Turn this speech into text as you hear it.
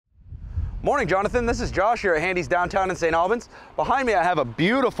Morning, Jonathan. This is Josh here at Handy's downtown in St. Albans. Behind me, I have a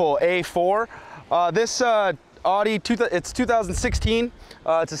beautiful A4. This Audi, it's 2016.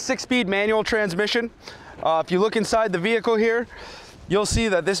 It's a 6-speed manual transmission. If you look inside the vehicle here, you'll see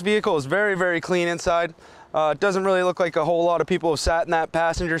that this vehicle is very, very clean inside. It doesn't really look like a whole lot of people have sat in that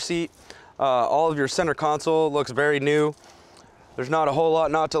passenger seat. All of your center console looks very new. There's not a whole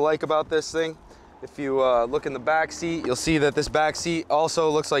lot not to like about this thing. If you look in the back seat, you'll see that this back seat also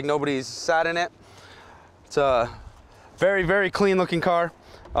looks like nobody's sat in it. It's a very, very clean looking car.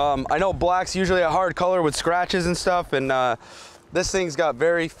 I know black's usually a hard color with scratches and stuff, and this thing's got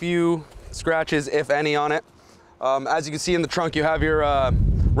very few scratches, if any, on it. As you can see in the trunk, you have your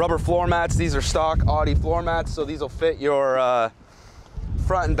rubber floor mats. These are stock Audi floor mats, so these will fit your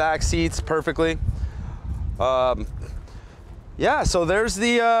front and back seats perfectly. Yeah, so there's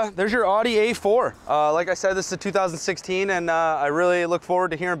your Audi A4. Like I said, this is a 2016, and I really look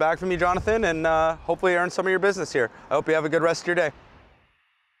forward to hearing back from you, Jonathan, and hopefully earn some of your business here. I hope you have a good rest of your day.